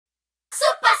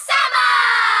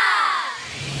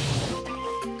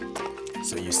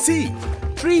So you see,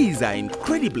 trees are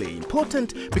incredibly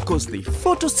important because they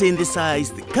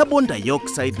photosynthesize the carbon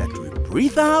dioxide that we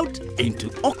breathe out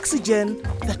into oxygen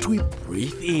that we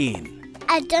breathe in.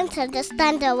 I don't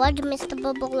understand what Mr.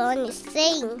 Bobolon is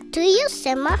saying. Do you,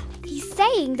 Sema? He's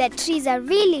saying that trees are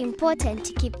really important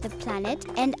to keep the planet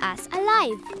and us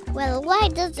alive. Well, why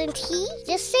doesn't he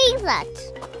just say that?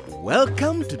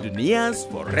 Welcome to Dunia's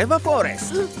Forever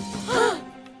Forest.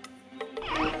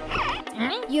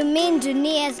 You mean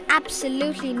Dunia's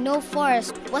absolutely no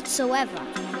forest whatsoever?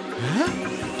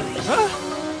 Huh?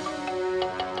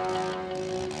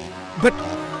 But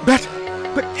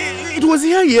it was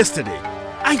here yesterday.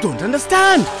 I don't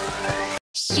understand.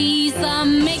 She's a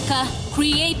maker,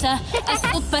 creator, a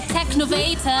super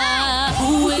technovator.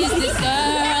 Who is this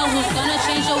girl who's gonna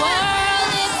change the world?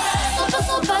 It's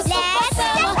super Sema.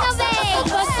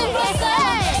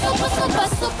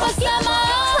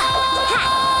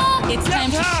 It's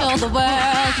time to show the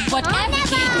world what every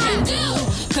kid can do.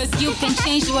 'Cause you can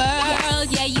change the world.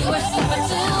 Yeah, you are super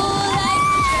too.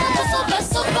 Like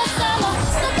super Sema.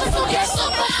 Super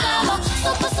Sema.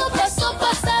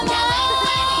 Super Sema.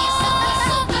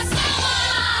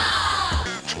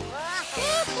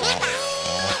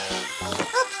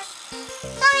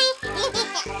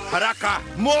 Haraka,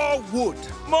 more wood,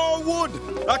 more wood.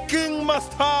 A king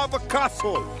must have a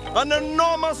castle, an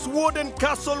enormous wooden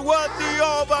castle worthy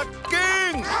of a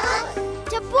king.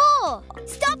 Tobor,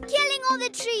 stop killing all the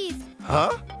trees.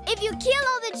 Huh? If you kill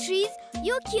all the trees,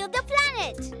 you kill the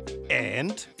planet.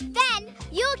 And? Then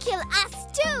you'll kill us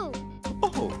too.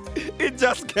 Oh, it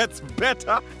just gets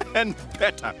better and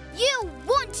better. You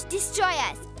won't destroy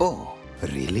us. Oh,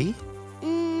 really?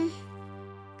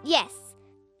 Yes,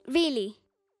 really.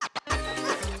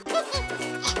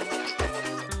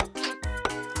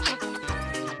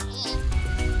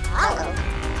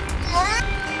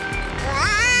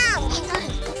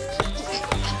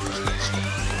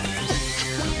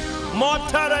 More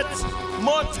turrets,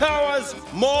 more towers,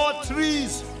 more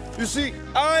trees. You see,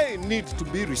 I need to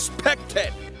be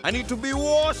respected. I need to be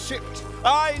worshipped.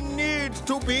 I need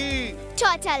to be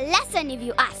Taught a lesson if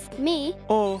you ask me.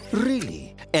 Oh,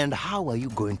 really? And how are you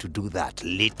going to do that,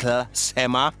 little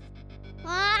Sema?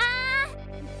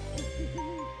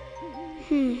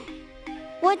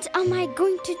 What am I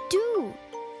going to do?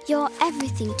 You're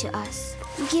everything to us.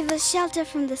 You give us shelter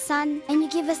from the sun, and you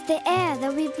give us the air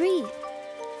that we breathe.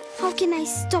 How can I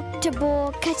stop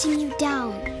Tobor cutting you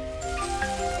down?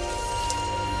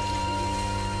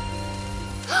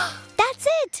 That's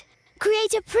it!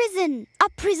 Create a prison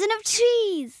of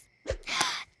trees.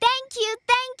 Thank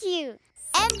you.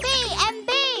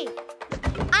 MB!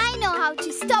 I know how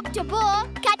to stop Tobor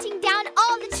cutting down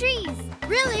all the trees.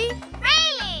 Really?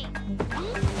 Really!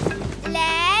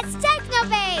 Let's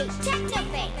technovate!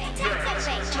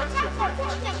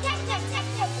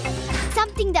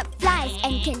 Something that flies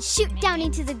and can shoot down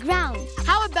into the ground.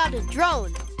 How about a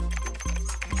drone?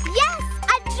 Yes,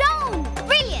 a drone!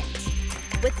 Brilliant!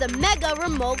 With the mega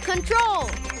remote control.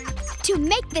 To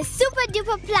make this super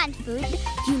duper plant food,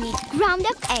 you need ground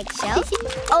up eggshells,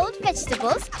 old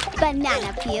vegetables,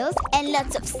 banana peels, and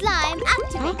lots of slime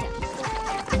activator.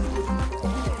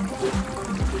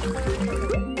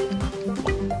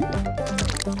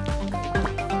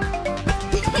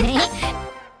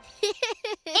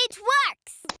 It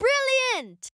works!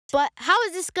 Brilliant! But how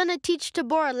is this gonna teach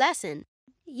Tobor a lesson?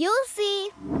 You'll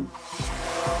see.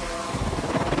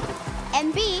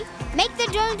 MB, make the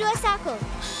drone do a circle.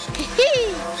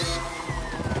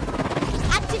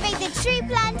 Activate the tree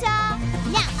planter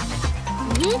now.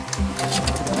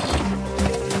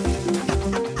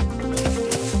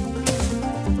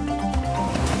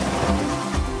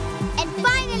 And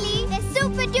finally, the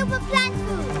super duper plant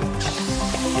food.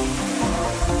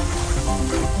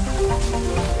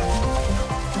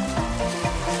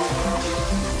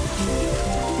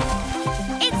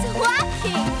 It's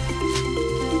working!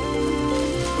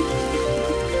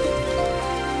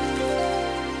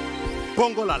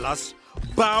 Bongolalas,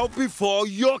 bow before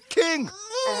your king.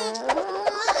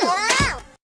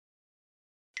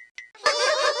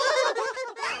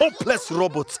 Hopeless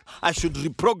robots. I should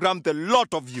reprogram the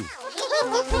lot of you.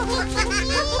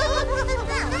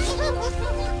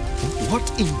 What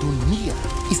in Dunia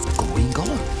is going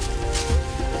on?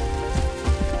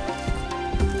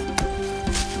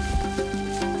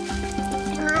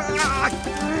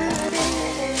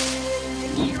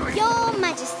 Your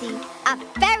Majesty, a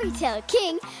fairy tale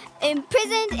king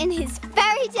imprisoned in his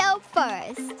fairy tale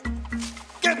forest.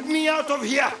 Get me out of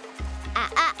here!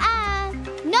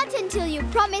 Not until you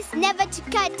promise never to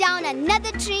cut down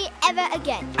another tree ever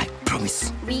again. I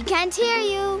promise. We can't hear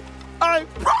you. I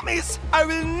promise I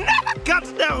will never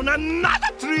cut down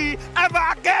another tree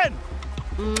ever again.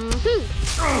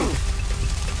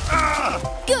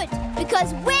 Good,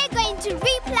 because we're going to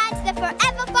replant the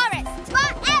forever forest.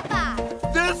 Forever!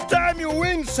 This time you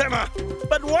win, Sema.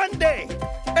 But one day,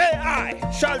 AI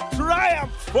shall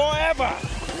triumph forever.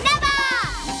 Never!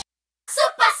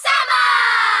 Super Sema!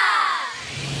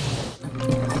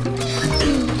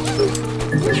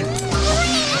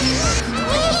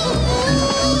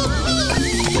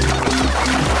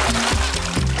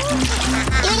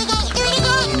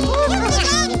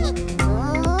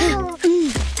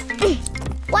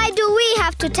 Why do we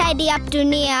have to tidy up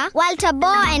Dunia while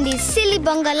Tobor and his silly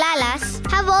Bongolalas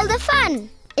have all the fun?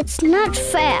 It's not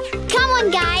fair. Come on,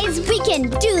 guys, we can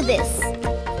do this.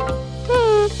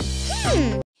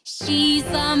 She's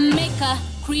a maker,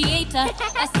 creator,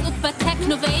 a super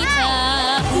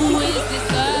technovator. Who is this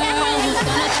girl who's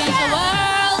gonna change the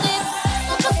world? It's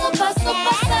Super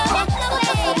Sema.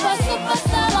 Super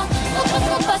Sema.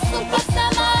 Super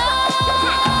Sema.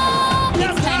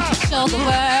 It's time to show the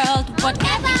world what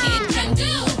every kid can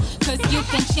do. 'Cause you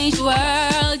can change the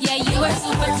world. Yeah, you are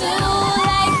super too.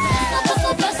 Like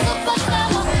Super Sema.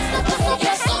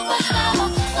 You're Super Sema.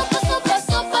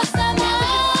 Super Sema.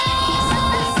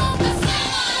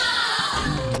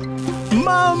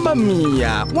 Mamma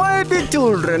mia, why the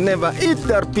children never eat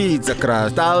their pizza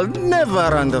crust? I'll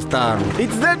never understand.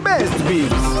 It's the best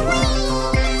beats.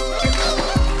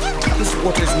 This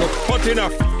water is not hot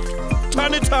enough.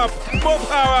 Turn it up. More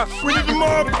power. We need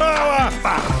more power.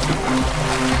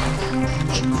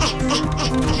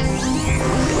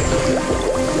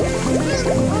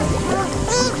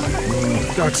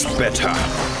 That's better.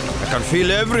 I can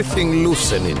feel everything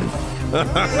loosening.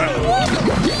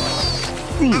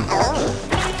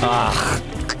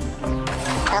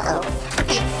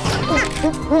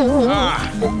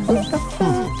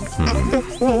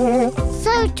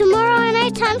 So tomorrow when I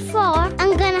turn 4,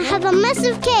 I'm gonna have a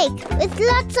massive cake with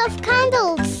lots of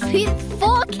candles. With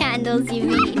 4 candles, you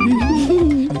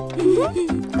mean?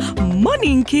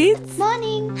 Morning, kids.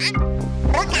 Morning.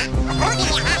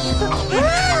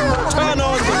 Turn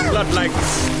on the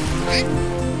floodlights.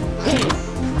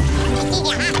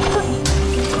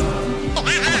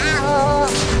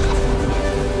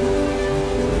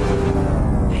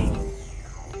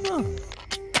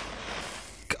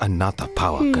 Another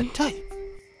power cut.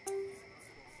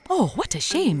 Oh, what a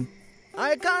shame.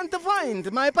 I can't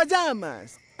find my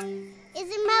pajamas. Is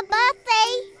it my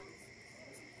birthday?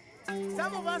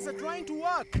 Some of us are trying to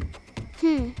work.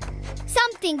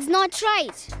 Something's not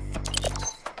right.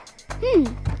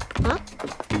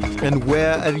 And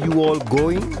where are you all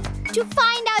going? To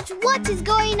find out what is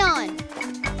going on.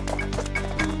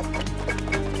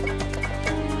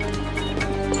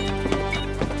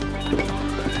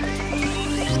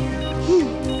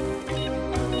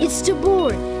 It's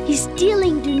Tobor. He's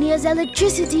stealing Dunia's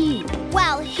electricity.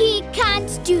 Well, he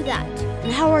can't do that.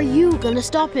 And how are you gonna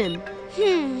stop him?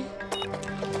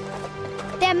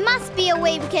 There must be a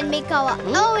way we can make our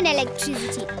own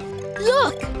electricity.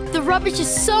 Look! The rubbish is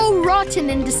so rotten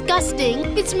and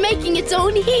disgusting, it's making its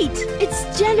own heat. It's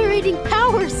generating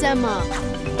power, Sema.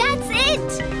 That's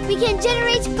it! We can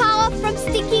generate power from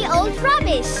sticky old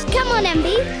rubbish. Come on,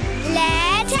 MB.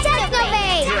 Let's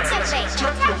technovate!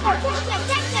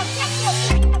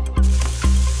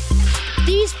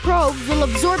 These probes will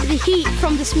absorb the heat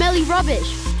from the smelly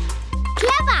rubbish.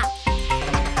 Clever!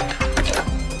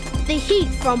 The heat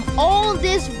from all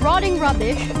this rotting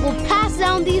rubbish will pass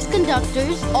down these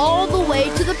conductors all the way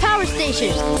to the power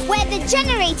station, where the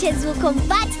generators will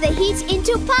convert the heat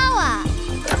into power.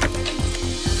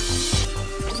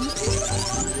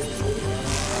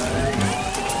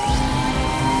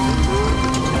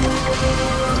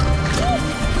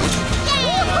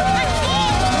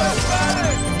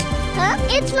 Huh?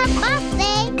 It's my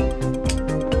birthday.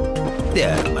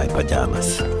 They're my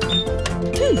pajamas.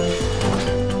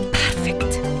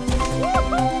 Perfect.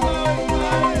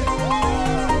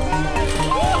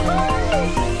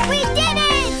 We did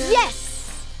it! yes!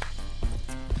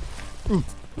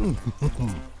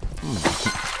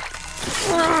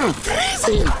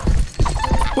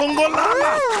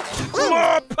 Bongolalas!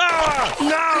 More power!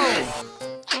 Now!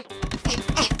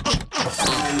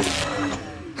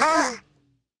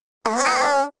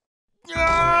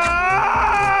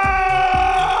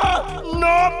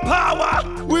 No power!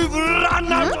 We've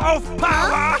run out of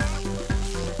power!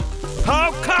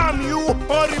 How come you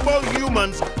horrible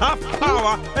humans have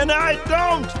power and I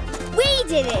don't? We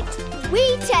did it!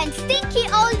 We turned stinky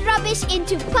old rubbish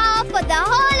into power for the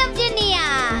whole of Dunia.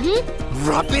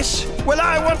 Rubbish? Well,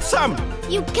 I want some.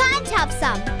 You can't have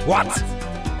some. What?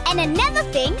 And another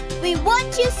thing, we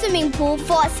won't use swimming pool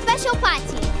for a special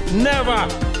party. Never!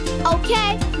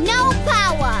 Okay, no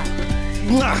power.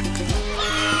 Mwah.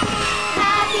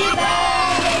 Happy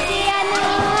birthday, dear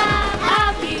Noah.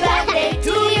 Happy birthday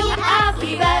to you.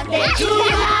 Happy birthday to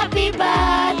you. Happy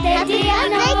birthday, dear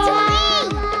Noah.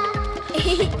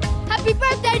 Happy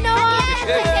birthday, Noah!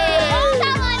 Oh,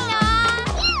 come on,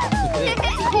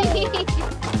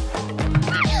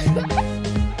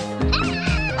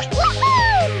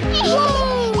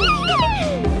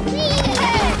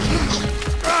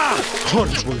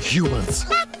 Horrible humans.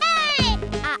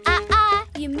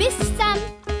 You missed some.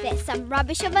 There's some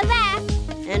rubbish over there.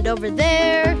 And over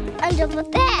there. And over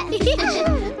there.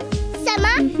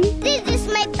 Sema, this is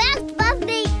my best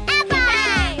birthday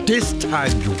ever! This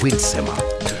time you win, Sema.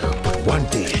 But one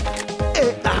day,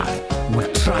 AI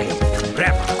will triumph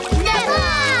forever. Never!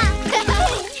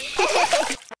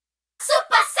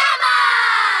 Super Sema!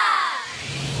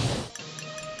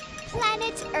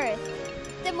 Planet Earth,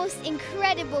 the most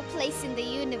incredible place in the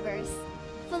universe,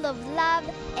 full of love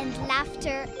and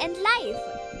laughter and life,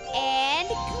 and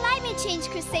climate change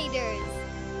crusaders.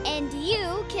 And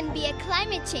you can be a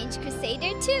climate change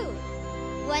crusader too.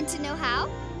 Want to know how?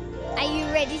 Are you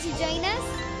ready to join us?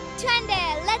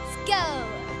 Twande, let's go!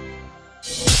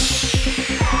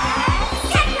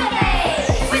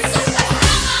 Technovates with Super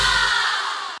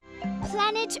Sema!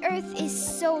 Planet Earth is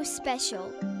so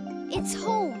special. It's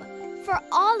home for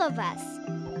all of us.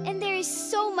 And there is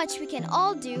so much we can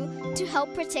all do to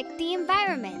help protect the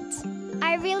environment.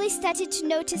 I really started to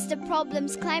notice the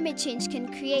problems climate change can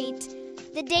create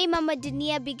the day Mama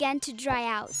Dunia began to dry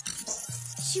out.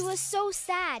 She was so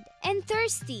sad and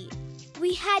thirsty.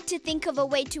 We had to think of a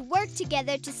way to work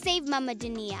together to save Mama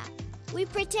Dunia. We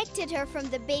protected her from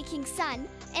the baking sun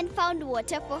and found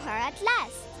water for her at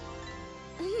last.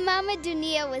 Mama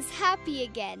Dunia was happy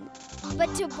again, but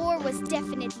Tobor was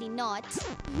definitely not.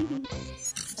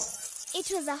 It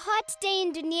was a hot day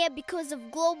in Dunia because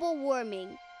of global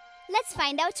warming. Let's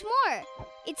find out more.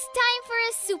 It's time for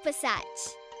a super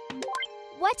search.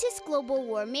 What is global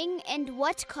warming and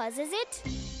what causes it?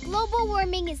 Global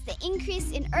warming is the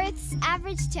increase in Earth's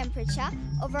average temperature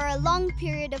over a long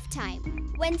period of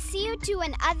time. When CO2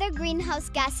 and other greenhouse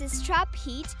gases trap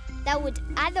heat that would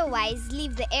otherwise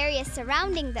leave the area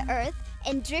surrounding the Earth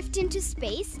and drift into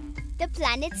space, the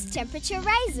planet's temperature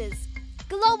rises.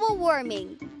 Global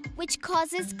warming, which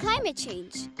causes climate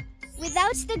change.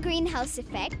 Without the greenhouse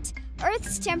effect,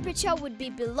 Earth's temperature would be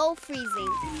below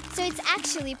freezing, so it's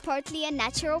actually partly a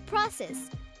natural process.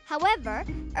 However,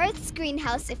 Earth's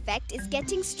greenhouse effect is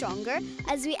getting stronger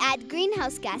as we add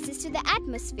greenhouse gases to the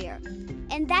atmosphere,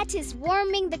 and that is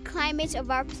warming the climate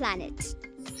of our planet.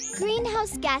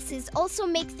 Greenhouse gases also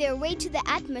make their way to the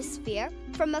atmosphere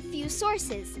from a few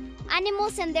sources: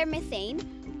 animals and their methane,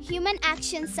 human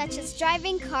actions such as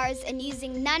driving cars and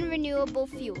using non-renewable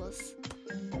fuels.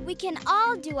 We can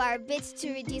all do our bit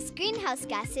to reduce greenhouse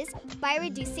gases by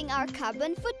reducing our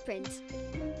carbon footprint.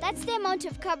 That's the amount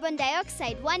of carbon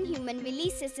dioxide one human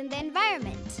releases in the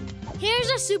environment. Here's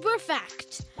a super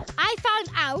fact. I found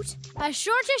out a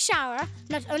shorter shower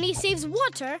not only saves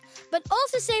water, but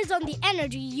also saves on the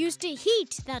energy used to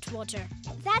heat that water.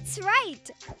 That's right.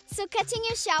 So cutting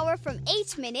your shower from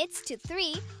 8 minutes to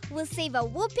 3 will save a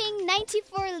whopping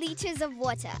 94 liters of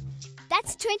water.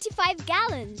 That's 25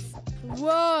 gallons.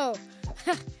 Whoa!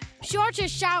 Shorter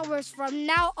showers from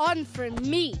now on for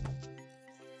me.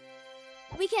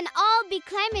 We can all be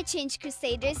climate change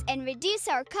crusaders and reduce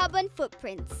our carbon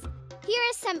footprints. Here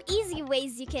are some easy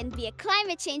ways you can be a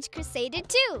climate change crusader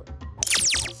too.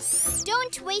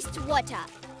 Don't waste water.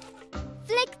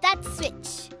 Flick that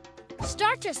switch.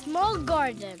 Start a small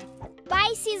garden.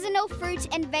 Buy seasonal fruit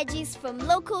and veggies from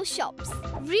local shops.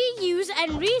 Reuse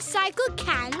and recycle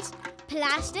cans,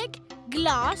 plastic,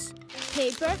 glass,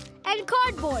 paper, and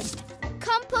cardboard.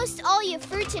 Compost all your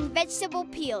fruit and vegetable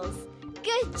peels.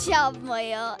 Good job,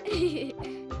 Maya.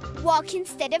 Walk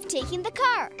instead of taking the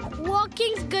car.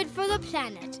 Walking's good for the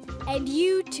planet, and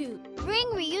you too. Bring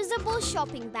reusable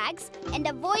shopping bags and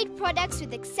avoid products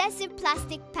with excessive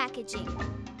plastic packaging.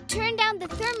 Turn down the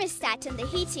thermostat on the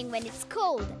heating when it's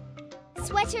cold.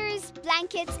 Sweaters,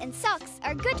 blankets, and socks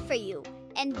are good for you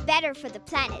and better for the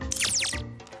planet.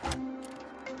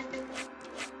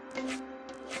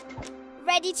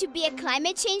 Ready to be a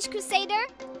climate change crusader?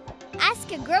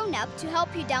 Ask a grown-up to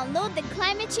help you download the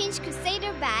Climate Change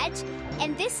Crusader badge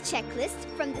and this checklist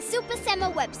from the Super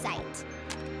Sema website.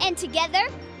 And together,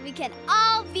 we can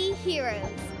all be heroes.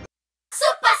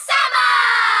 Super Sema!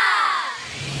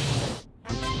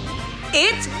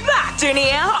 It's back,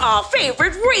 Dunia, our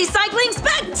favorite recycling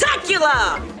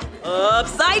spectacular!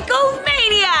 Upcycle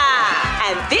Mania!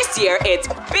 And this year it's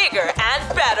bigger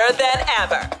and better than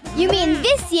ever. You mean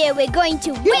this year we're going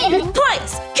to win?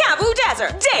 Place, Kambu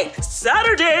Desert, date,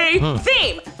 Saturday.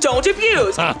 Theme, don't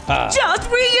abuse, just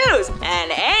reuse,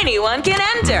 and anyone can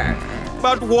enter.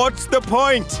 But what's the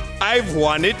point? I've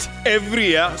won it every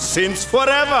year since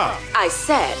forever. I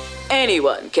said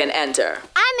anyone can enter.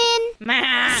 I'm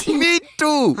in. Me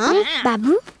too.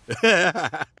 Babu?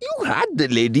 You heard the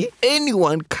lady.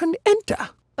 Anyone can enter.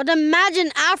 But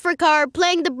imagine Africa are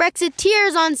playing the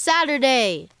Brexiteers on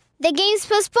Saturday. The game's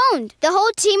postponed. The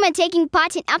whole team are taking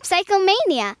part in Upcycle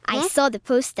Mania. I saw the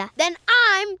poster. Then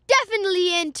I'm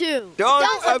definitely in too.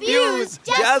 Don't abuse,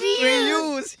 just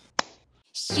reuse.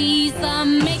 She's a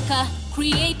maker,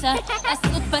 creator, a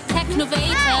super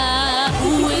technovator.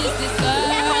 Who is this girl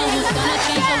who's gonna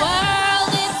change the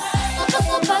world? It's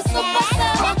Super Sema,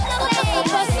 Super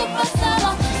Sema,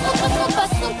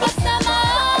 Super Sema.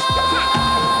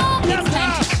 It's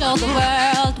time to show the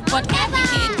world what every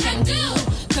kid can do.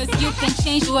 'Cause you can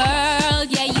change the world,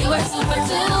 yeah, you are super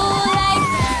too. Like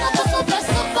Super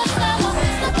Sema,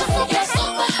 you're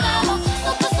Super Sema,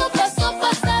 Super Sema.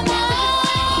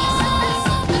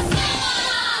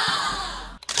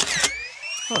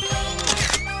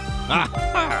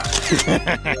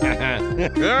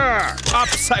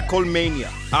 Upcycle Mania.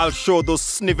 I'll show those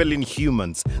sniveling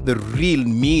humans the real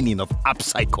meaning of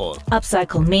upcycle.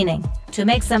 Upcycle meaning to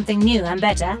make something new and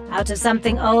better out of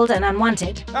something old and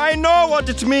unwanted. I know what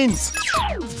it means.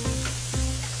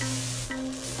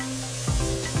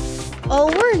 Oh,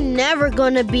 we're never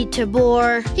gonna beat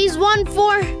Tobor. He's won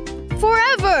for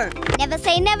forever. Never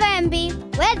say never, MB.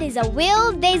 Where there's a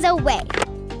will, there's a way.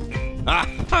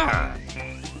 Aha!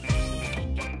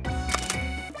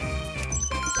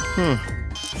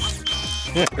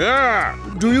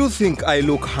 Do you think I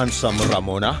look handsome,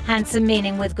 Ramona? Handsome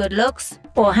meaning with good looks,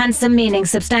 or handsome meaning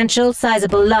substantial,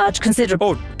 sizable, large,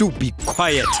 considerable. Oh, do be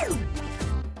quiet.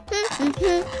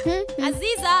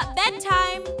 Aziza,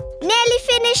 bedtime. Nearly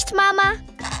finished, Mama.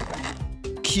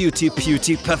 Cutie,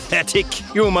 putie, pathetic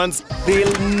humans.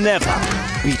 They'll never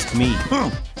beat me.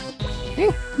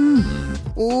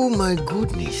 Oh my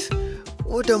goodness.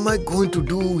 What am I going to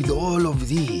do with all of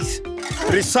these?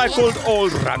 Recycled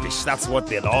old rubbish. That's what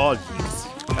they'll all use.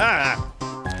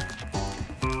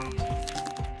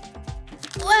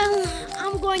 Well,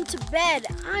 I'm going to bed.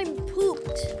 I'm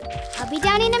pooped. I'll be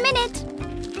down in a minute.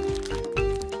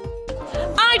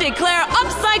 I declare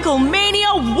Upcycle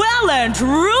Mania well and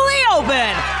truly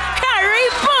open.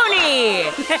 Karibuni!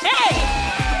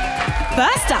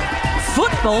 First up,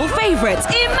 football favorites.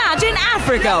 Imagine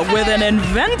Africa with an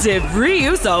inventive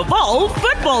reuse of all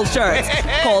football shirts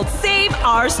called Save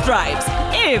Our Stripes.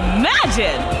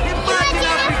 Imagine!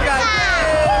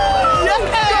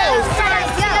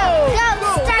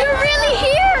 You're really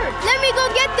here. Let me go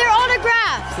get their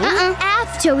autographs.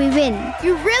 After we win.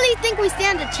 You really think we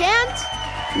stand a chance?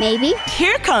 Maybe.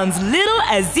 Here comes little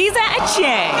Aziza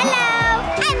Acheng. Hello,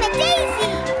 I'm a daisy.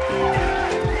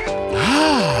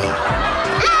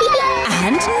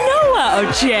 And Noah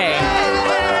Acheng.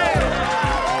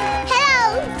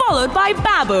 Hello. Followed by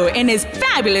Babu in his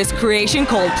fabulous creation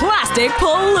called Plastic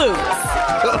Pollutes.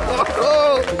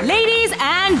 Ladies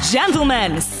and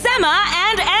gentlemen, Sema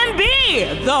and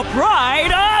NB, the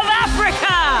pride of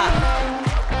Africa.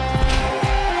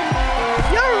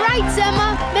 You're right,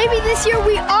 Sema. Maybe this year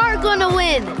we are gonna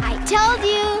win. I told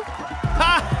you.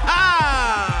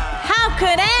 How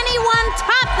could anyone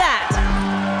top that?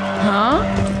 Huh?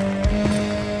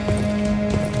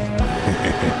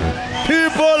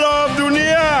 People of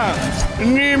Dunia,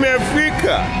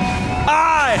 nimefika.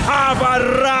 I have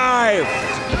arrived.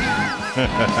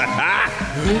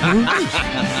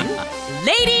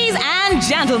 Ladies and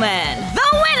gentlemen, the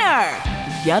winner,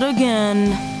 yet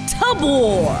again,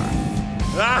 Tobor.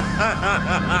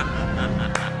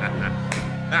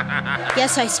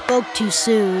 Guess I spoke too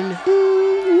soon.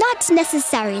 Not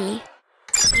necessarily.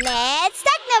 Let's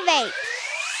technovate.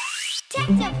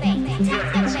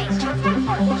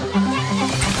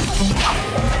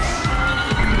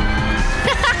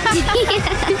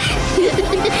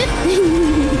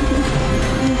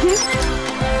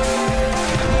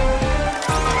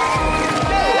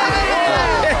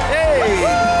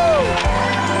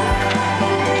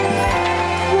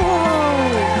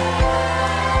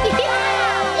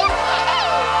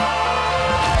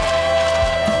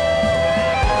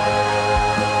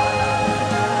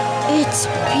 It's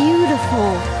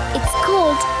beautiful. It's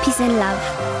called Peace and Love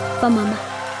for Mama.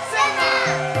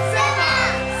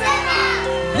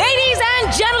 Ladies and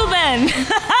gentlemen,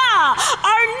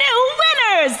 our new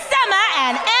winners, Sema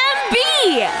and MB.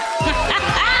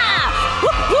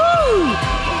 Woo-hoo!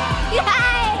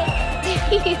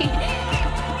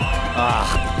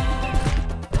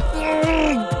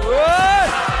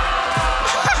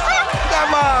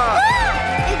 Come on!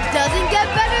 It doesn't get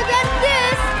better than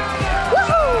this.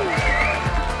 Woohoo!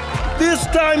 This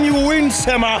time you win,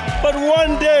 Sema. But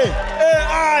one day,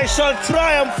 AI shall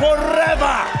triumph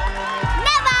forever.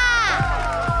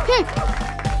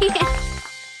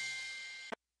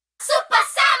 Super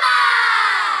Sema!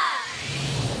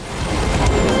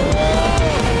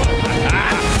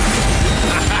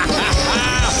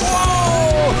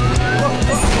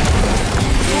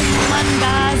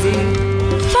 Mandazi.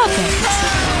 Perfect.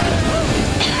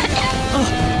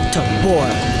 Tobor.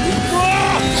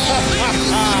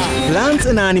 Plants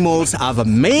and animals have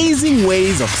amazing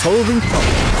ways of solving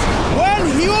problems. When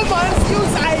humans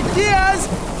use ideas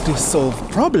to solve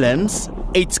problems,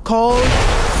 it's called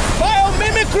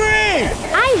biomimicry!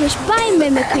 I wish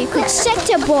biomimicry could shut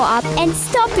Tobor up and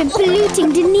stop him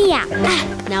polluting Dunia.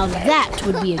 Now that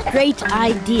would be a great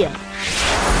idea.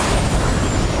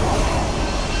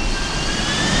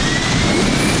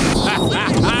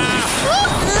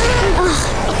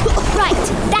 Right,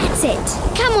 that's it.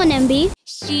 Come on, MB.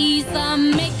 She's a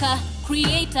maker,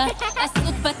 creator, a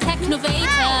super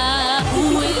technovator.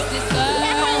 Who is this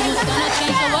girl who's gonna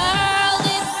change the world?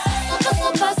 It's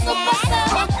Super Sema,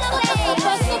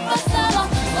 Super Sema,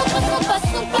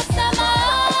 Super Sema.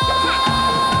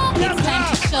 It's time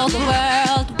to show the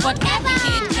world what every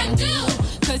kid can do.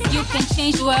 'Cause you can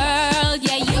change the world,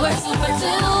 yeah, you are super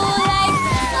too. Like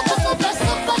Super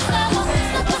Sema,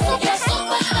 you're Super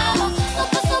Sema,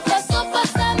 Super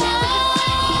Sema.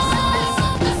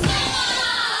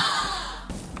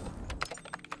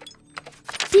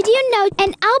 Did you know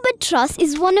an albatross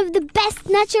is one of the best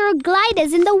natural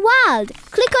gliders in the world?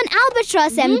 Click on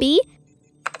albatross, MB.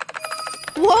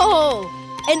 Whoa!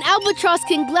 An albatross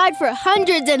can glide for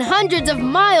hundreds and hundreds of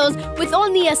miles with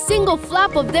only a single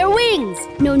flap of their wings.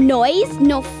 No noise,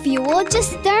 no fuel,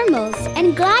 just thermals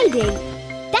and gliding.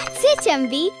 That's it,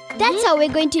 MV. That's how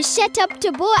we're going to shut up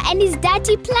Tobor and his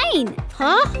dirty plane.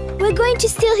 Huh? We're going to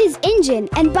steal his engine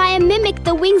and biomimic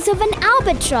the wings of an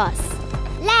albatross.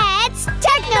 Let's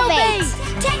technovate!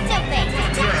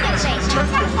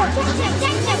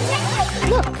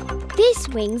 Look, these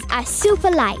wings are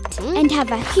super light and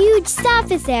have a huge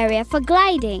surface area for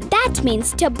gliding. That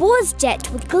means Tobor's jet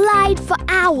would glide for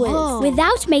hours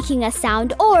without making a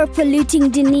sound or polluting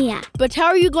Dunia. But how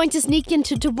are you going to sneak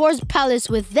into Tobor's palace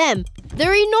with them?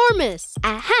 They're enormous.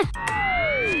 Aha!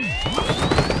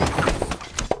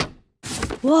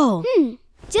 Whoa.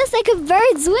 Just like a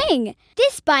bird's wing.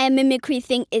 This biomimicry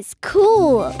thing is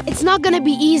cool. It's not gonna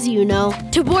be easy, you know.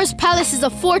 Tobor's palace is a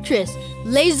fortress.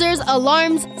 Lasers,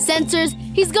 alarms, sensors.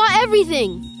 He's got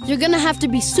everything. You're gonna have to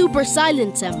be super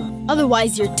silent, Sema.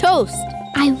 Otherwise, you're toast.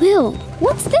 I will.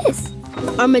 What's this?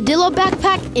 Armadillo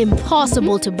backpack,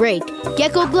 impossible to break.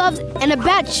 Gecko gloves, and a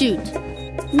bat chute.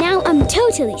 Now I'm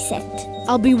totally set.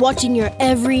 I'll be watching your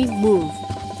every move.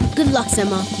 Good luck,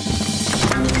 Sema.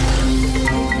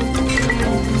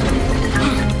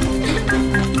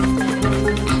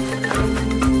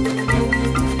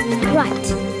 Right.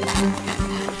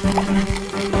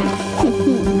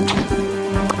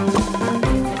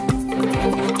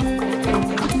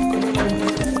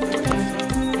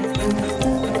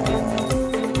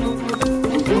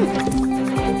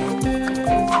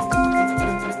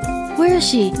 Where is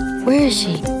she? Where is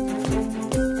she?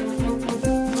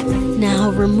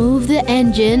 Now remove the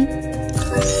engine.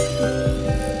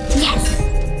 Yes.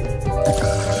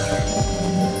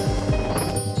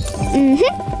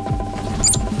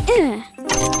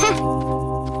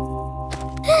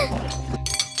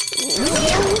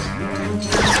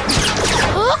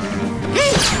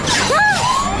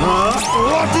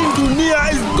 What in Dunia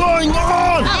is going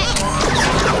on?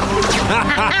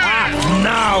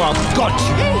 Now I've got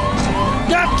you.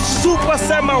 That Super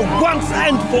Sema once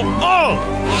and for all.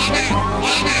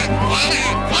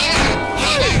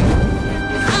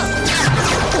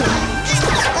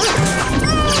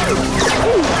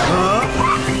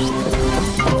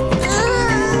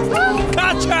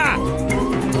 Catcha!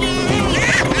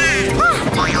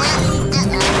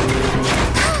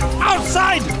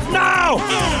 Outside now!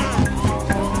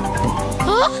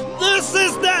 This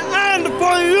is the end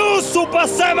for you, Super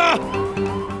Sema!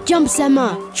 Jump,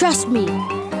 Sema. Trust me.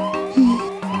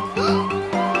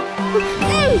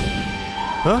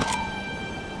 Huh?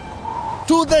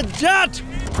 To the jet!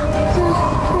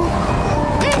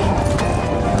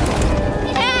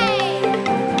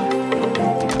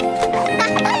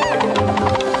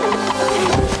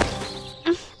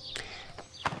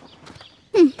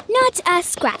 Not a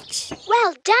scratch.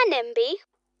 Well done, MB.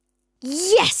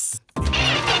 Yes!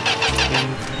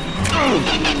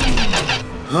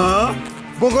 Huh?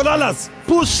 Bongolalas,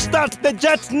 push start the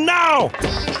jet now!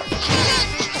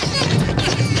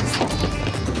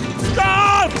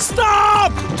 Stop!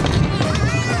 Stop!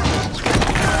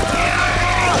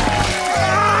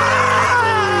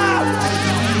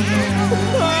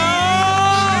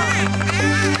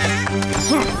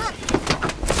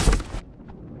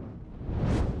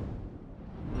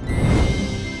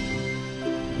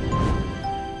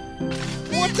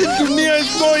 What in Dunia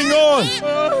is going on?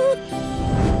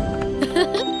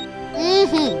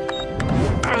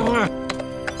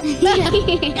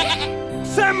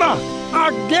 Sema!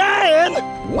 Again?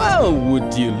 Well,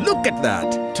 would you look at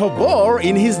that? Tobor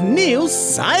in his new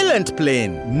silent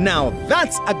plane. Now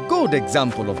that's a good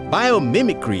example of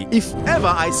biomimicry if ever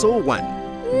I saw one.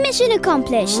 Mission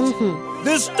accomplished.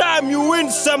 This time you win,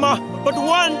 Sema, but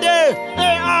one day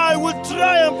AI will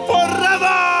triumph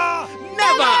forever!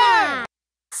 Never!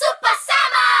 Super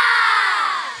Sema!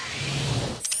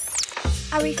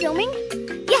 Are we filming?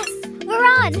 Yes, we're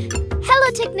on.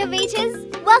 Hello, technovates.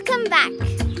 Welcome back.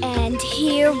 And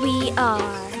here we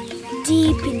are,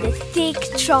 deep in the thick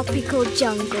tropical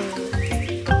jungle.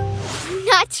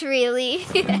 Not really.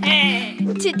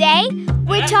 Today,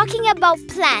 we're talking about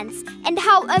plants and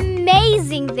how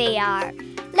amazing they are.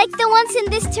 Like the ones in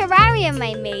this terrarium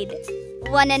I made.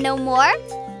 Wanna know more?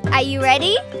 Are you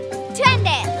ready? Trend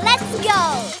it! Let's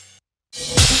go!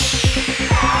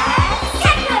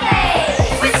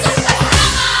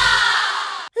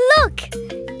 Look!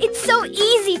 It's so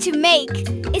easy to make.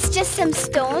 It's just some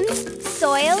stones,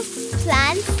 soil,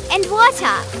 plants, and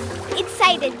water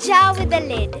inside a jar with a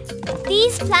lid.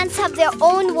 These plants have their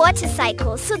own water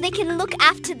cycle so they can look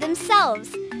after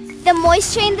themselves. The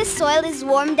moisture in the soil is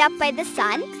warmed up by the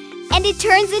sun and it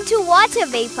turns into water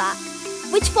vapor,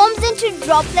 which forms into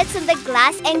droplets on the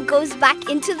glass and goes back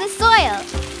into the soil.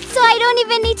 So I don't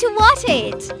even need to water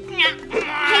it.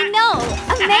 I know,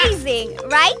 amazing,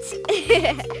 right?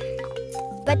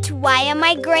 But why am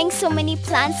I growing so many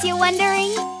plants, you're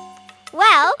wondering?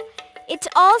 Well, it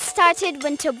all started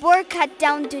when Tobor cut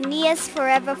down Dunia's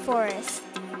forever forest.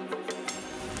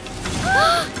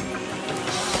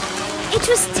 It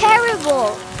was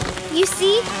terrible. You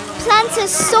see, plants are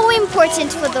so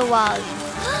important for the world.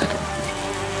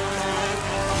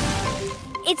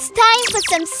 It's time for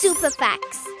some super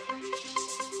facts.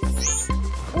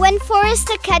 When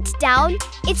forests are cut down,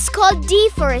 it's called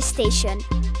deforestation.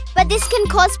 But this can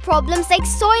cause problems like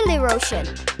soil erosion.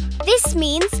 This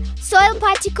means soil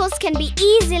particles can be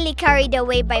easily carried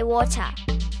away by water.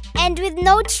 And with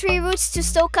no tree roots to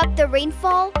soak up the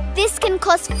rainfall, this can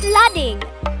cause flooding.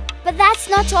 But that's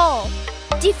not all.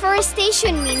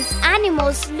 Deforestation means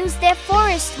animals lose their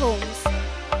forest homes.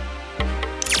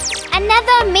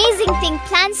 Another amazing thing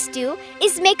plants do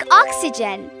is make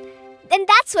oxygen. And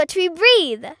that's what we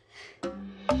breathe.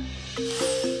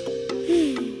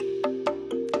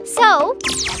 So,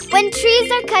 when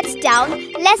trees are cut down,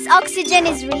 less oxygen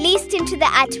is released into the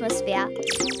atmosphere.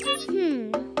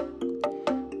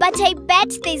 But I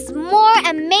bet there's more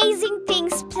amazing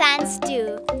things plants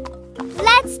do.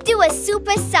 Let's do a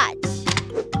super search.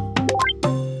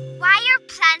 Why are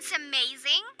plants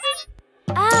amazing?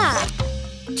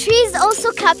 Trees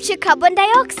also capture carbon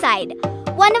dioxide,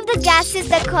 one of the gases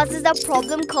that causes a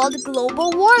problem called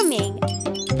global warming.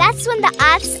 That's when the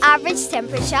Earth's average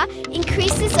temperature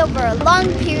increases over a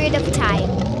long period of time.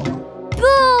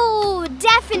 Boo!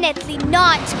 Definitely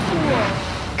not cool.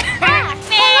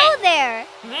 Hello there!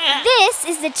 This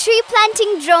is the tree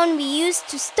planting drone we used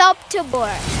to stop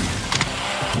Tobor.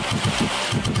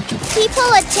 People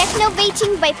are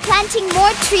technovating by planting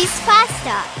more trees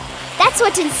faster. That's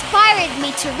what inspired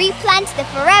me to replant the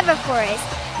forever forest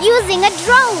using a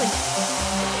drone.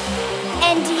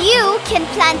 And you can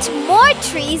plant more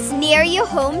trees near your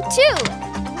home too.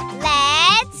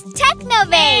 Let's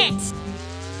technovate!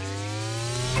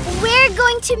 We're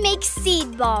going to make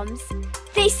seed bombs.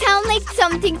 They sound like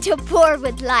something Tobor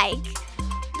would like.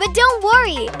 But don't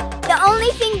worry, the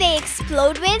only thing they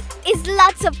explode with is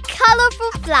lots of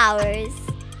colorful flowers.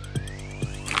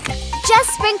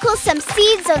 Just sprinkle some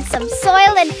seeds on some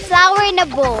soil and flour in a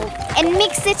bowl and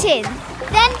mix it in.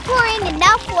 Then pour in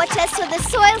enough water so the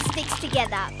soil sticks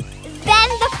together. Then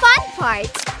the fun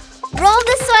part. Roll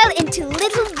the soil into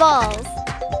little balls.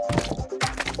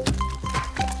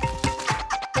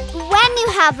 When you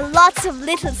have lots of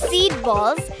little seed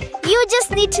balls, you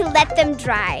just need to let them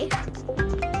dry.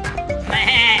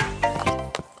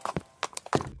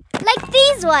 Like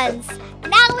these ones.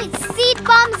 Now it's seed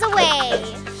bombs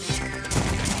away.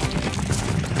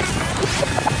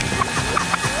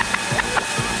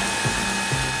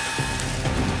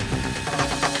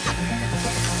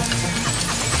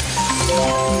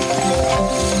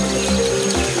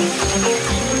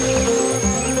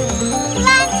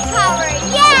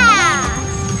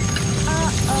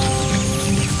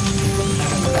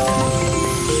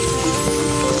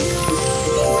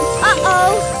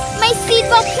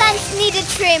 Bamboo plants need a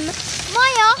trim.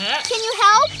 Maya, can you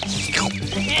help?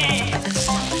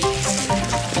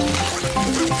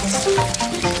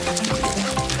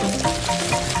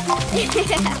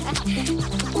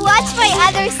 Watch my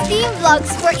other steam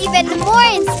vlogs for even more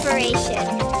inspiration.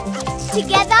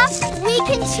 Together, we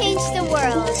can change the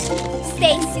world.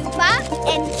 Stay super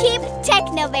and keep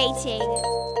technovating.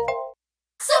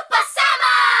 Super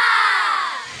Sema!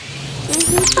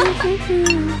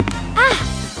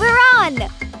 We're on!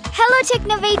 Hello,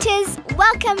 technovators.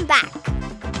 Welcome back.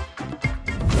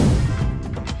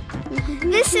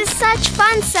 This is such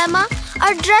fun, Sema.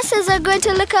 Our dresses are going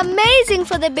to look amazing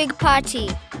for the big party.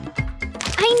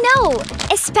 I know,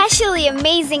 especially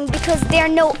amazing because they're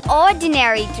no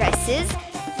ordinary dresses.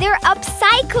 They're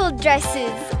upcycled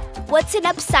dresses. What's an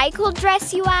upcycled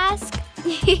dress, you ask?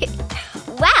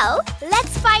 Well,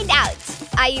 let's find out.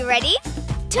 Are you ready?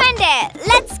 Twende,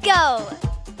 let's go!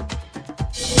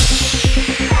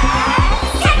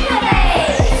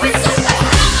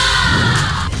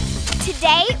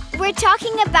 Today, we're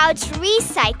talking about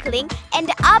recycling and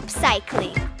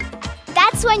upcycling.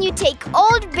 That's when you take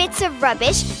old bits of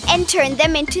rubbish and turn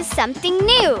them into something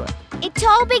new. It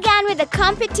all began with a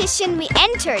competition we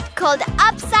entered called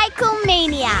Upcycle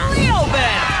Mania.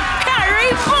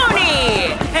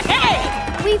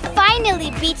 We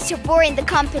finally beat Tobor in the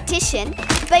competition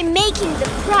by making the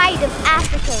pride of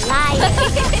Africa live.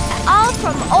 All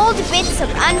from old bits of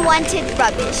unwanted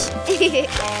rubbish.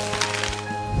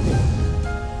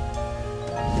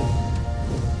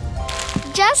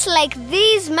 Just like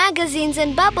these magazines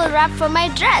and bubble wrap for my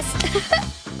dress.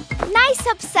 Nice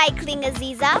upcycling,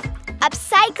 Aziza.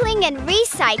 Upcycling and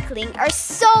recycling are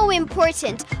so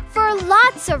important for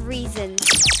lots of reasons.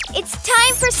 It's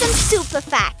time for some super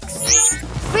facts.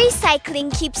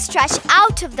 Recycling keeps trash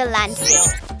out of the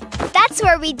landfill. That's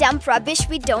where we dump rubbish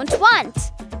we don't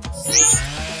want.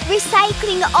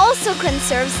 Recycling also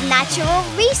conserves natural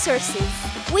resources,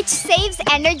 which saves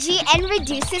energy and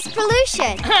reduces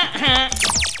pollution.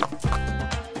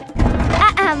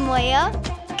 Moyo.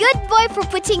 Good boy for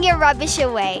putting your rubbish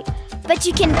away. But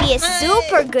you can be a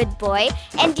super good boy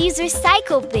and use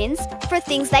recycle bins for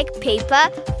things like paper,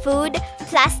 food,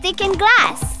 plastic, and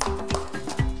glass.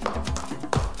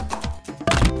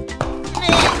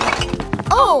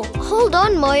 Oh, hold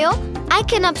on, Moyo. I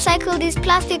can upcycle these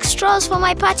plastic straws for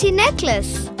my party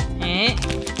necklace.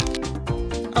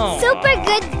 Super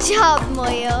good job,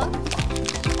 Moyo.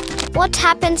 What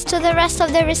happens to the rest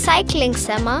of the recycling,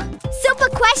 Sema? Super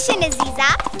question,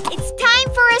 Aziza. It's time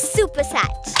for a super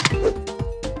set.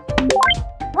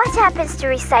 What happens to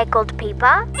recycled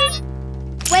paper?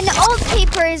 When old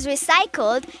paper is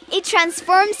recycled, it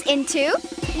transforms into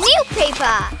new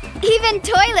paper. Even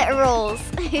toilet rolls.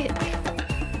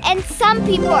 And some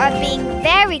people are being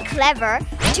very clever,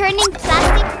 turning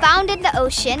plastic found in the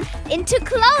ocean into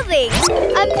clothing.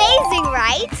 Amazing,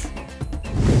 right?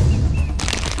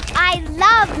 I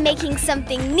love making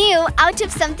something new out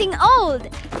of something old,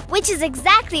 which is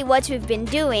exactly what we've been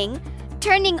doing,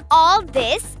 turning all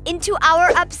this into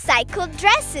our upcycled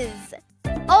dresses.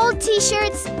 Old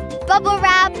t-shirts, bubble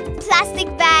wrap,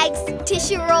 plastic bags,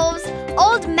 tissue rolls,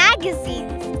 old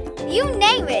magazines. You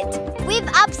name it, we've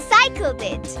upcycled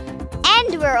it.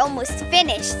 And we're almost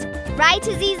finished. Right,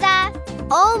 Aziza?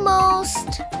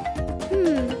 Almost.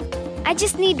 I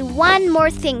just need one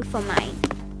more thing for mine.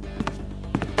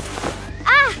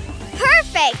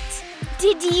 Perfect!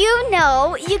 Did you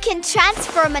know you can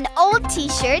transform an old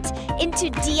t-shirt into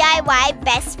DIY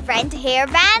best friend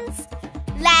hairbands?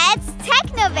 Let's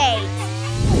technovate!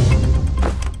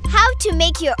 How to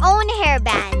make your own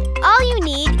hairband. All you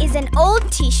need is an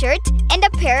old t-shirt and a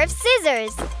pair of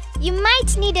scissors. You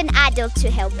might need an adult to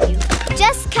help you.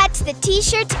 Just cut the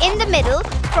t-shirt in the middle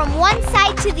from one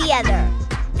side to the other.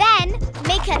 Then,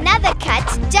 make another cut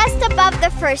just above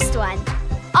the first one.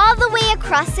 All the way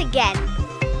across again.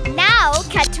 Now,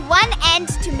 cut one end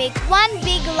to make one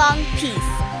big long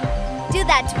piece. Do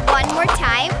that one more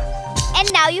time.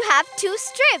 And now you have 2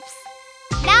 strips.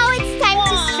 Now it's time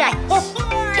to stretch.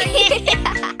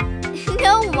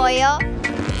 No, Moyo.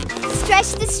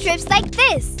 Stretch the strips like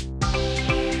this.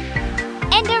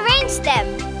 And arrange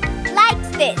them like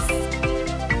this.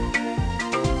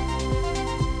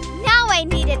 Now I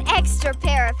need an extra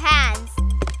pair of hands.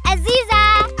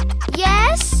 Aziza!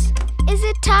 Yes? Is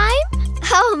it time?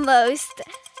 Almost.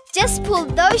 Just pull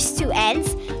those 2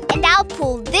 ends, and I'll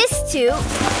pull this 2.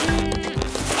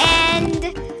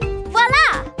 And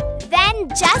voila! Then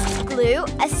just glue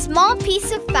a small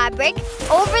piece of fabric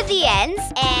over the ends,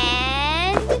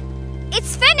 and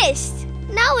it's finished.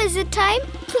 Now is it time?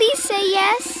 Please say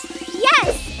yes.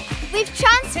 Yes! We've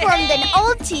transformed an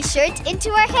old t-shirt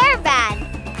into a hairband.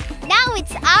 Now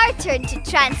it's our turn to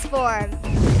transform.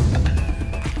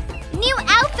 New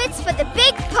outfits for the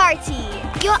big party.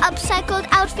 Your upcycled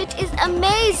outfit is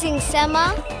amazing,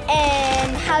 Sema.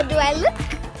 And how do I look?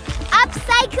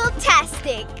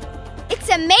 Upcycle-tastic. It's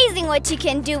amazing what you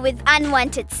can do with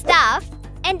unwanted stuff.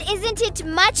 And isn't it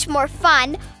much more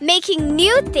fun making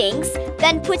new things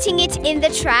than putting it in the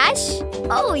trash?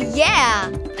 Oh yeah!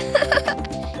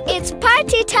 It's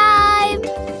party time!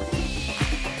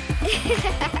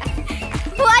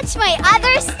 Watch my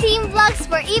other Steam vlogs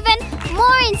for even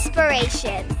more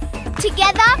inspiration.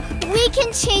 Together, we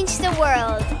can change the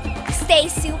world. Stay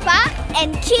super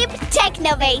and keep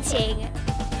technovating.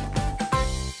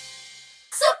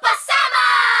 Super Sema!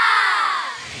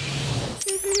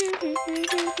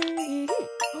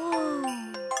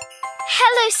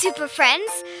 Hello, super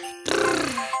friends.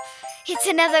 It's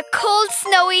another cold,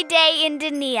 snowy day in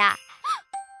Dunia.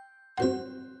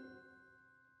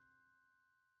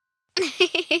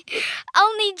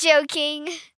 Only joking.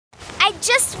 I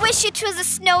just wish it was a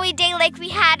snowy day like we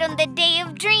had on the Day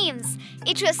of Dreams.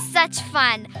 It was such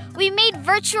fun. We made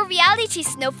virtual reality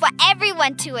snow for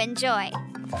everyone to enjoy.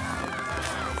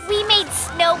 We made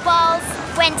snowballs,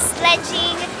 went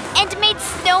sledging, and made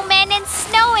snowmen and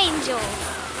snow angels.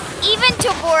 Even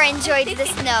Tobor enjoyed the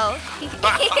snow.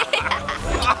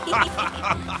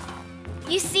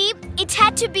 You see, it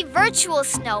had to be virtual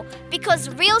snow because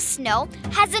real snow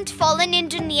hasn't fallen in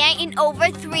Dunia in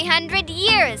over 300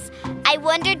 years. I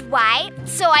wondered why,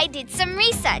 so I did some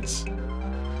research.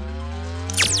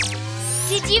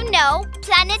 Did you know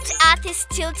planet Earth is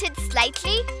tilted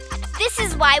slightly? This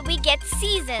is why we get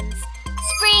seasons: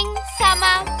 spring,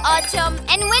 summer, autumn,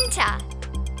 and winter.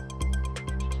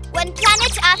 When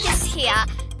planet Earth is here,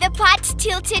 the part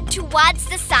tilted towards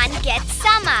the sun gets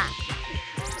summer.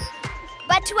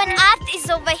 But when Earth is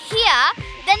over here,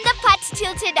 then the part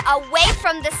tilted away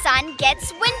from the sun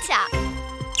gets winter.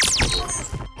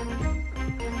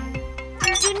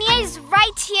 Dunia is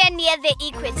right here near the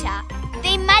equator,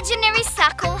 the imaginary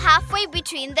circle halfway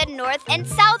between the North and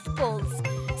South poles.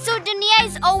 So Dunia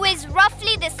is always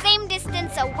roughly the same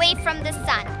distance away from the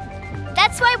sun.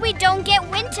 That's why we don't get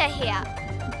winter here.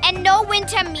 And no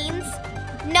winter means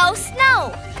no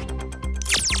snow.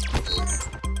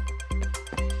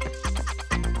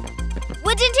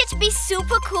 Wouldn't it be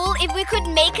super cool if we could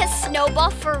make a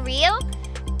snowball for real?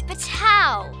 But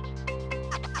how?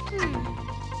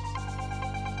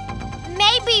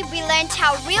 Maybe if we learned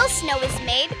how real snow is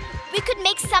made, we could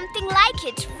make something like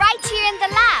it right here in the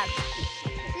lab.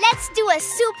 Let's do a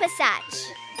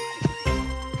supersatch.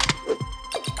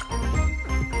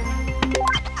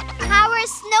 How are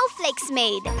snowflakes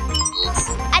made?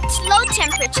 At low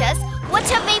temperatures,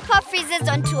 water vapor freezes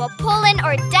onto a pollen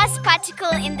or dust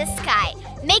particle in the sky,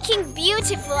 making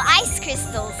beautiful ice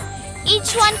crystals,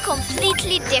 each one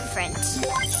completely different.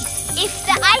 If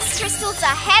the ice crystals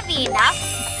are heavy enough,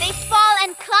 they fall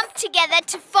and clump together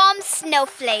to form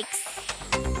snowflakes.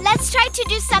 Let's try to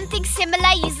do something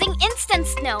similar using instant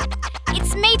snow.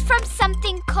 It's made from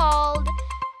something called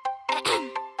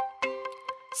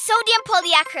sodium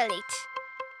polyacrylate.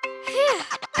 Phew,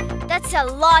 that's a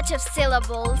lot of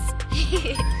syllables.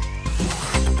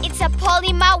 It's a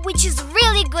polymer which is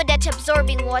really good at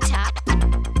absorbing water.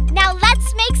 Now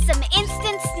let's make some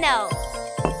instant snow.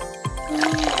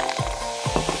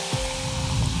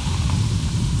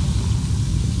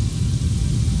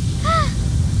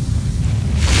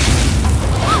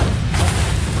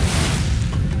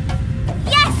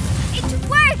 Yes, it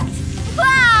worked!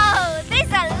 Wow, there's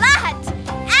a lot!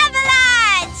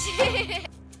 Avalanche!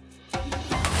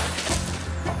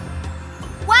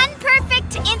 One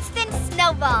perfect instant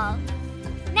snowball.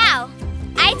 Now,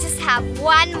 I just have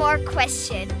one more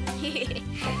question.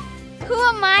 Who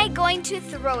am I going to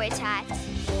throw it at?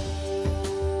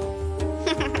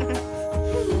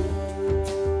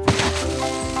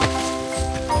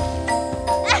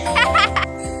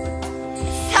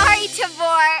 Sorry,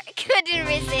 Tobor. Couldn't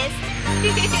resist.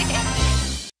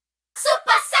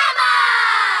 Super Sema!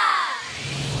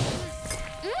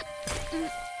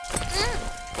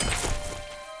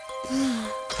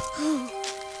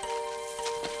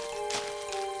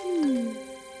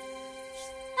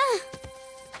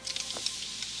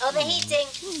 Overheating!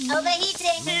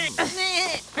 Overheating!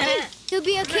 You'll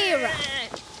be okay, Ra.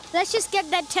 Let's just get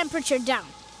that temperature down.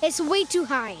 It's way too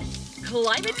high.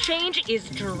 Climate change is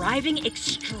driving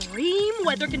extreme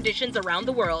weather conditions around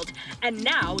the world, and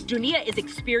now Dunia is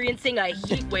experiencing a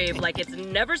heat wave like it's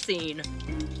never seen.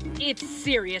 It's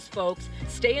serious, folks.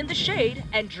 Stay in the shade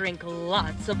and drink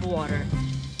lots of water.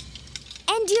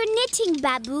 And you're knitting,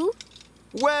 Babu.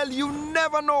 Well, you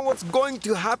never know what's going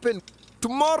to happen.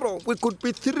 Tomorrow, we could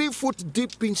be 3 foot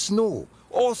deep in snow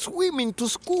or swimming to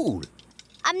school.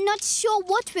 I'm not sure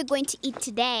what we're going to eat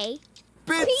today.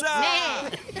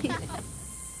 Pizza!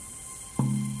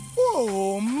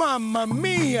 Oh, Mamma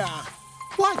Mia!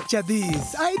 Watch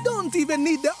this. I don't even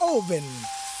need the oven.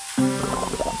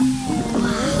 Oh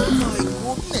my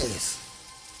goodness.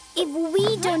 If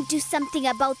we don't do something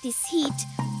about this heat,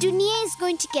 Dunia is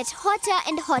going to get hotter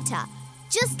and hotter,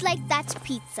 just like that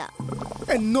pizza.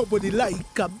 And nobody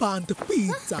like a burnt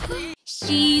pizza.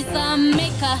 She's a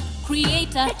maker,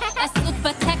 creator, a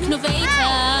super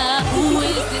technovator. Who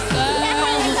is this girl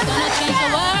who's gonna change the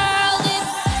world? It's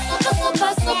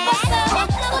Super Sema,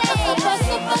 Super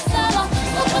Sema,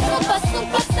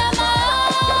 Super Sema.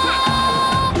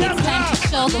 It's time to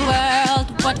show the world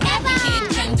what every kid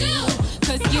can do.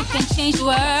 'Cause you can change the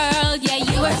world, yeah,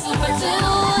 you are super too.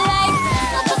 Like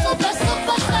Super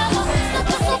Sema,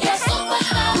 you're Super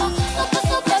Sema,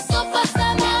 Super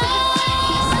Sema.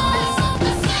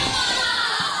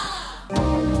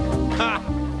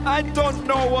 I don't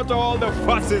know what all the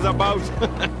fuss is about.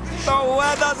 The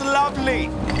weather's lovely.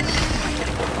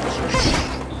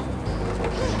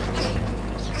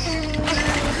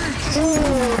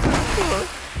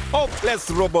 Hopeless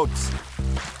robots.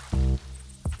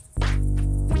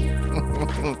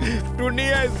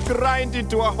 Dunia is grinding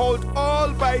to a halt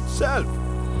all by itself.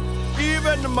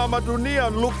 Even Mama Dunia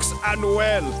looks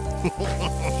unwell.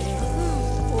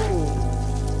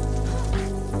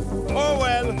 Oh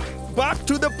well, back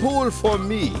to the pool for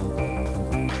me.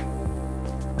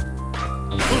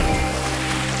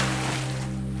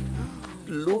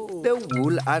 Loop the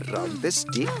wool around the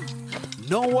stick.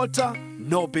 No water,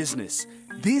 no business.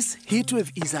 This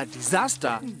heatwave is a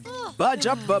disaster. Budge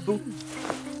up, Babu.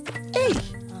 Hey,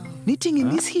 knitting in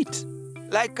this heat.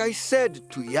 Like I said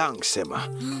to young Sema,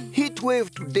 heat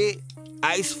wave today,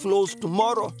 ice flows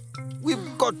tomorrow.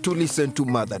 We've got to listen to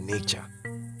Mother Nature.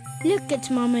 Look at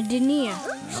Mama Dunia.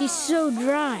 She's so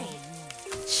dry.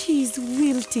 She's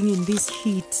wilting in this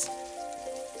heat.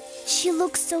 She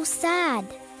looks so sad.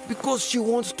 Because she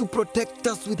wants to protect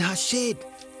us with her shade,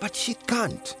 but she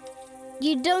can't.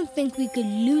 You don't think we could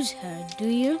lose her, do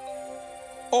you?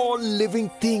 All living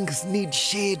things need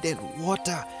shade and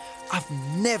water. I've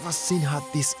never seen her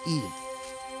this ill.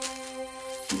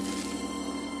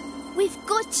 We've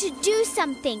got to do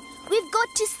something. We've got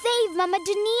to save Mama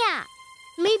Dunia.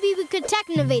 Maybe we could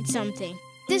technovate something.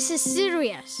 This is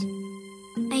serious.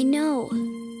 I know,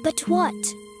 but what?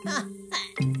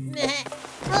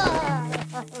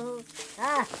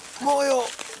 Moyo!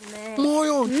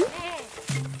 Moyo!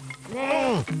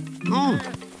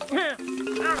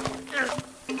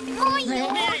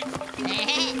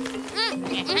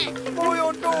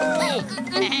 Moyo, no!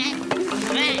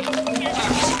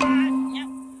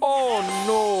 Oh,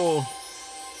 no!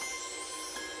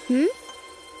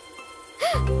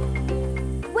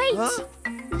 Wait! Huh?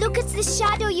 Look at the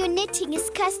shadow your knitting is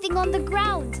casting on the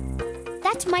ground.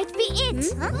 That might be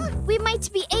it. Huh? We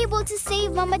might be able to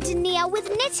save Mama Dunia with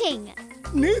knitting.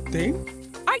 Knitting?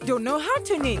 I don't know how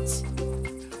to knit.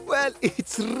 Well,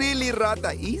 it's really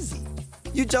rather easy.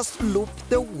 You just loop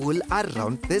the wool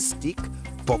around the stick,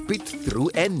 pop it through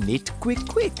and knit quick.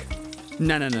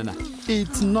 No.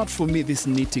 It's not for me, this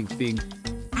knitting thing.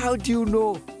 How do you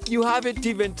know? You haven't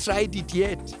even tried it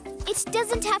yet. It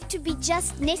doesn't have to be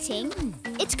just knitting.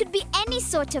 It could be any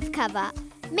sort of cover,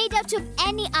 made out of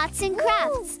any arts and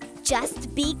crafts.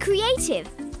 Just be creative.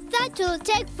 That'll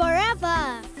take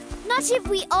forever. Not if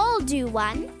we all do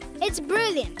one. It's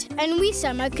brilliant, and we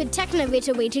Sema could technovate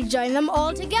a way to join them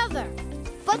all together.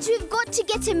 But we've got to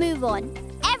get a move on.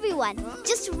 Everyone,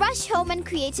 just rush home and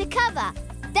create a cover.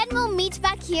 Then we'll meet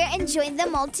back here and join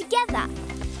them all together.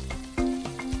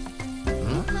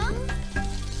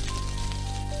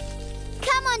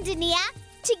 Come on, Dunia.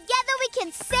 Together we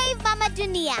can save Mama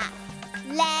Dunia.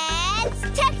 Let's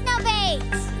technovate!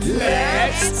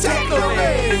 Let's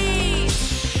technovate!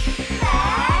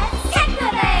 Let's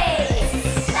technovate!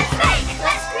 Let's make!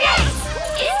 Let's create!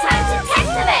 It's time to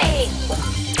technovate!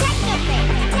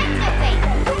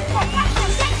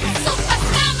 Super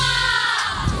Sema!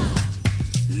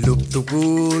 Loop the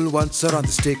wool once around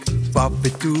the stick, pop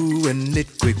it through and knit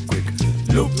quick.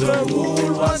 Loop the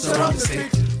wool once around the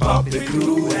stick, pop it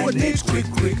through and knit quick.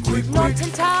 Knot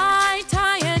and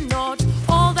tie and knot,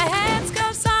 all the head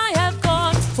scarves I have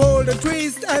got. Fold and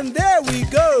twist and there we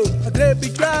go. A great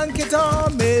big blanket all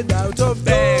made out of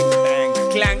Bang, gold. bang,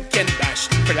 clank and dash,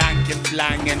 clank and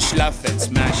flang and schluff and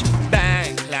smash.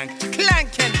 Bang, clank,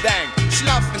 clank and bang,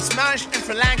 schluff and smash and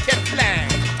flank and flang.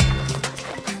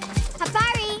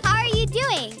 Hapari, how are you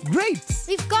doing? Great!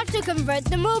 We've got to convert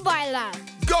the mobile lab.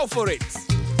 Go for it!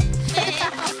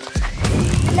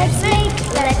 Let's make,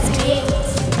 let's create.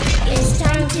 It's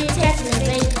time to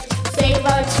technovate. Save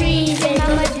our trees in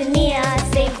Mama Dunia.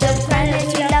 Save the planet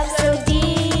we love so dear.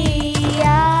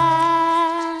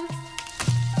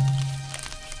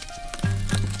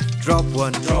 Drop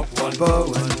one, pour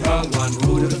one, wrong one.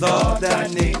 Who'd have thought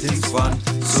that it is fun?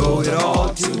 Sew it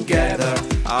all together.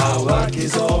 Our work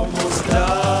is almost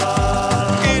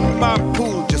done. In my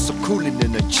pool, just a cooling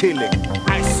and a chilling.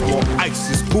 Ice, more ice,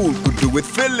 this pool could do with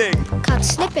filling. Cut,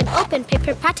 snip and open,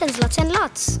 paper patterns, lots and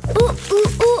lots. Ooh, ooh,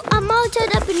 ooh, I'm all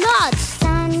tied up in knots.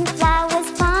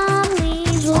 Sunflowers, palm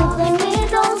leaves, woven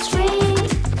with all string.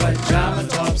 Pajama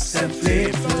tops and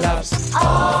flip-flops,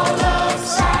 all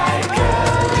upcycling.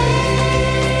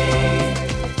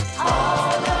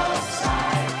 All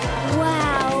upcycling.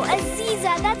 Wow,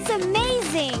 Aziza, that's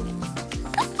amazing.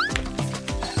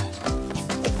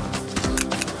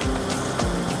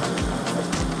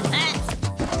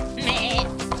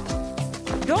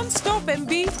 Don't stop,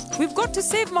 MB. We've got to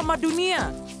save Mama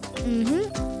Dunia.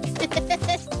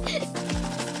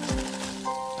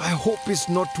 I hope it's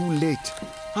not too late.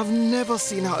 I've never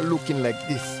seen her looking like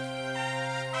this.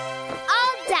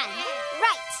 All done.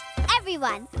 Right.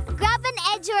 Everyone, grab an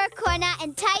edge or a corner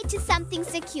and tie it to something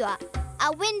secure.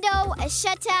 A window, a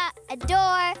shutter, a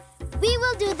door. We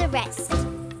will do the rest.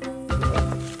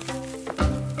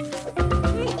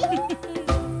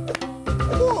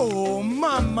 Oh,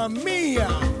 Mamma Mia!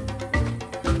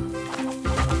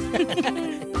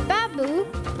 Babu,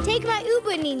 take my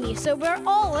Uber Nini so we're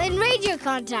all in radio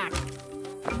contact.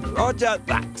 Roger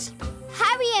that.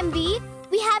 Hurry, MB.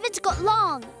 We haven't got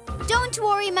long. Don't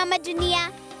worry, Mama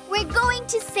Dunia. We're going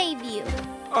to save you.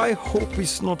 I hope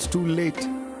it's not too late.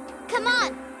 Come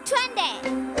on, Twende.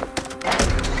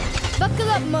 Buckle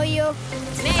up, Moyo.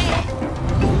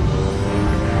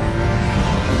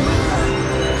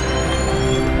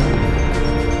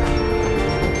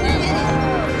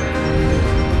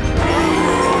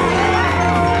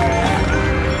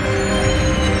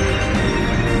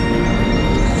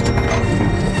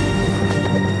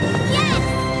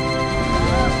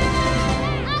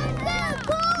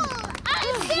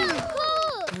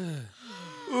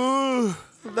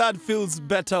 That feels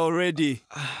better already.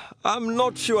 I'm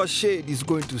not sure Shade is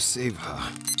going to save her.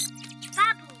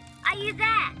 Babu, are you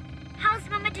there? How's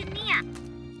Mama Dunia?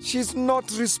 She's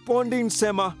not responding,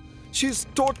 Sema. She's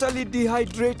totally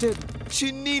dehydrated.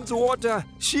 She needs water.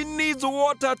 She needs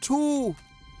water too.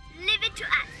 Leave it to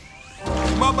us.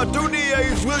 Mama Dunia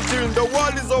is wilting. The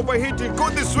world is overheating.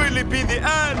 Could this really be the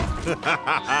end?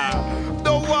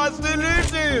 The world's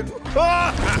deleted.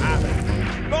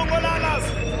 Bongolalas,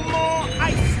 more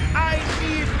ice. I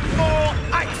need more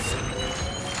ice.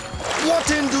 What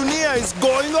in Dunia is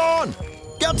going on?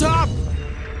 Get up!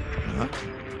 Huh?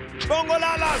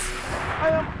 Bongolalas, I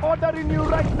am ordering you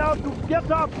right now to get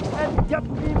up and get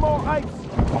me more ice.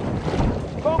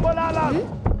 Bongolalas!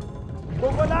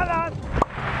 Bongolalas!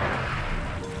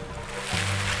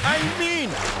 I mean,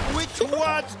 which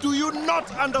words do you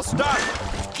not understand?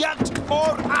 Get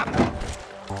more up!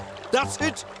 That's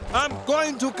it. I'm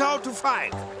going to count to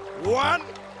 5. 1,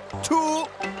 2,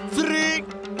 3,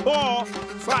 4,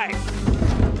 5.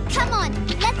 Come on,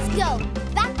 let's go.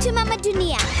 Back to Mama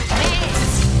Dunia.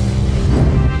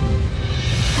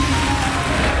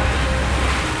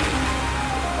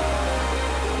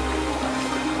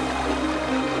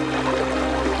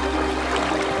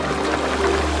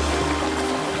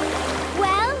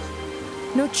 Well?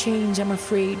 No change, I'm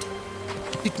afraid.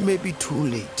 It may be too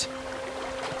late.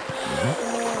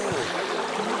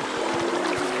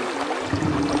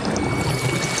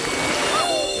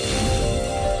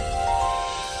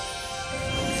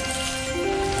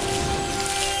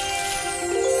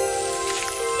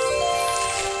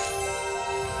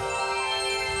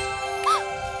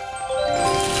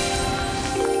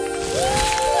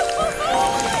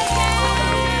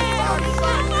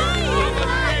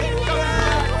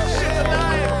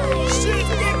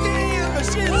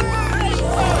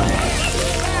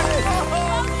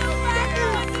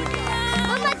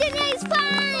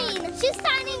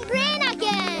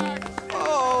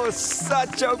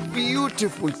 Such a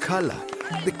beautiful color.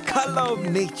 The color of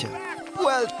nature.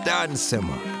 Well done,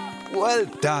 Sema. Well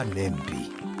done,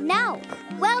 MB. Now,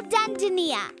 well done,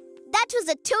 Dunia. That was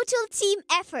a total team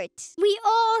effort. We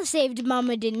all saved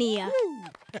Mama Dunia.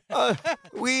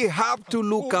 We have to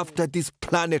look after this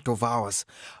planet of ours.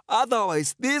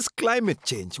 Otherwise, this climate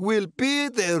change will be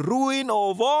the ruin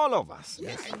of all of us.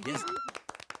 Yes, yes.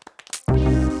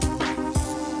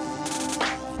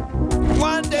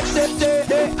 One day,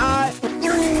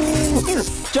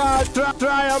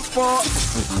 Triumph for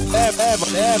ever.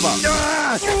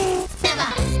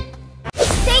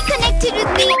 Stay connected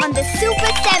with me on the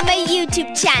Super Sema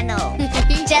YouTube channel.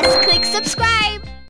 Just click subscribe.